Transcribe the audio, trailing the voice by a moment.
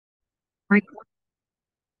Right.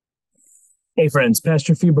 Hey friends,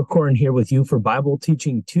 Pastor Fieberkorn here with you for Bible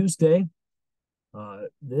Teaching Tuesday.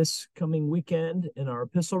 This coming weekend in our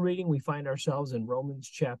epistle reading, we find ourselves in Romans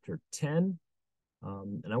chapter 10.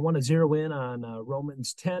 And I want to zero in on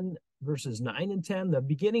Romans 10, verses 9 and 10, the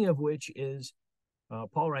beginning of which is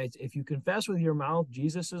Paul writes, "If you confess with your mouth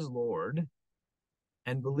Jesus is Lord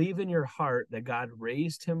and believe in your heart that God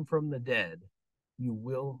raised him from the dead, you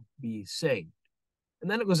will be saved." And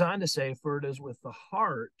then it goes on to say, "For it is with the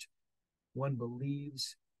heart one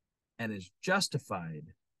believes and is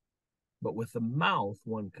justified, but with the mouth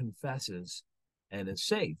one confesses and is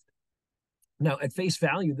saved." Now, at face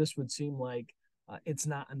value, this would seem like it's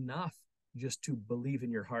not enough just to believe in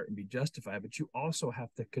your heart and be justified, but you also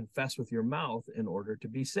have to confess with your mouth in order to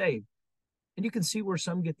be saved. And you can see where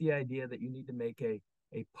some get the idea that you need to make a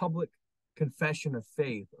public confession of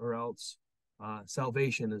faith, or else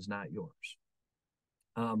salvation is not yours.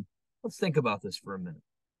 Let's think about this for a minute.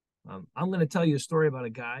 I'm going to tell you a story about a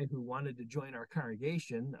guy who wanted to join our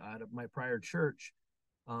congregation out of my prior church,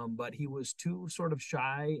 but he was too sort of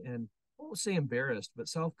shy and, I won't say embarrassed, but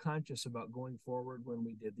self-conscious about going forward when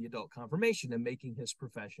we did the adult confirmation and making his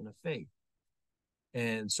profession of faith.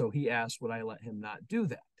 And so he asked, would I let him not do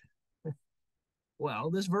that?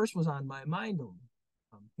 Well, this verse was on my mind.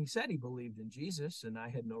 He said he believed in Jesus, and I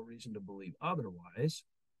had no reason to believe otherwise.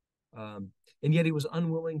 And yet he was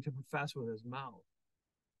unwilling to profess with his mouth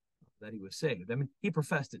that he was saved. I mean, he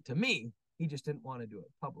professed it to me. He just didn't want to do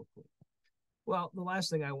it publicly. Well, the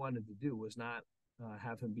last thing I wanted to do was not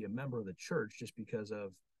have him be a member of the church just because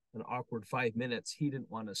of an awkward 5 minutes he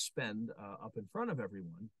didn't want to spend up in front of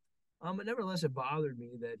everyone. But nevertheless, it bothered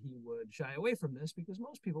me that he would shy away from this, because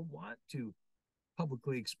most people want to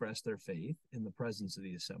publicly express their faith in the presence of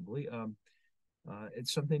the assembly.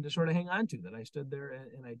 It's something to sort of hang on to, that I stood there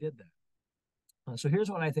and I did that. So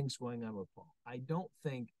here's what I think is going on with Paul. I don't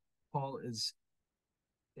think Paul is,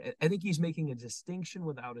 I think he's making a distinction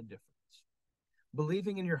without a difference.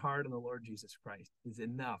 Believing in your heart in the Lord Jesus Christ is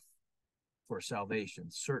enough for salvation,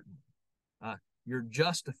 certainly. You're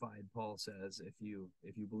justified, Paul says, if you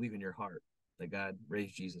believe in your heart that God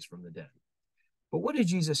raised Jesus from the dead. But what did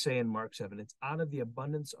Jesus say in Mark 7? It's out of the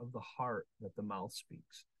abundance of the heart that the mouth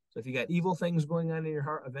speaks. So if you got evil things going on in your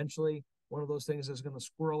heart, eventually one of those things is going to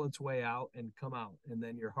squirrel its way out and come out, and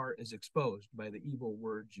then your heart is exposed by the evil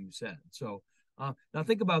words you said. So now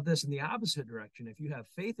think about this in the opposite direction. If you have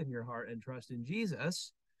faith in your heart and trust in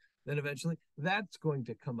Jesus, then eventually that's going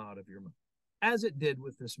to come out of your mouth, as it did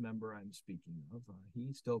with this member I'm speaking of.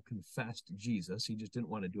 He still confessed Jesus. He just didn't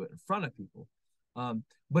want to do it in front of people.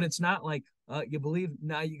 But it's not like you believe,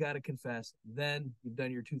 now you got to confess, then you've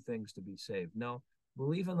done your two things to be saved. No,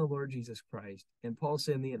 believe in the Lord Jesus Christ. And Paul's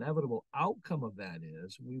saying the inevitable outcome of that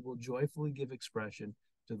is we will joyfully give expression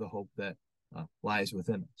to the hope that lies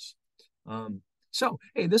within us. So,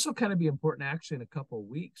 hey, this will kind of be important actually in a couple of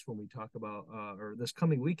weeks when we talk about, or this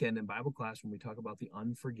coming weekend in Bible class, when we talk about the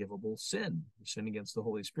unforgivable sin, sin against the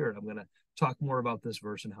Holy Spirit. I'm going to talk more about this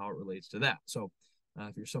verse and how it relates to that. So,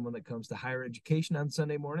 if you're someone that comes to higher education on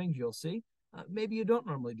Sunday mornings, you'll see. Maybe you don't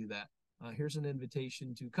normally do that. Here's an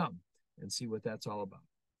invitation to come and see what that's all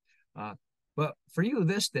about. But for you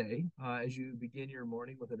this day, as you begin your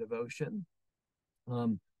morning with a devotion,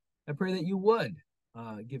 I pray that you would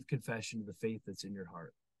give confession to the faith that's in your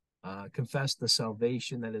heart. Confess the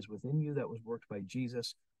salvation that is within you, that was worked by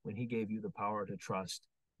Jesus when he gave you the power to trust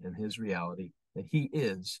in his reality, that he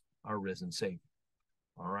is our risen Savior.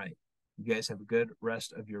 All right. You guys have a good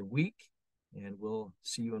rest of your week, and we'll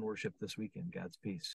see you in worship this weekend. God's peace.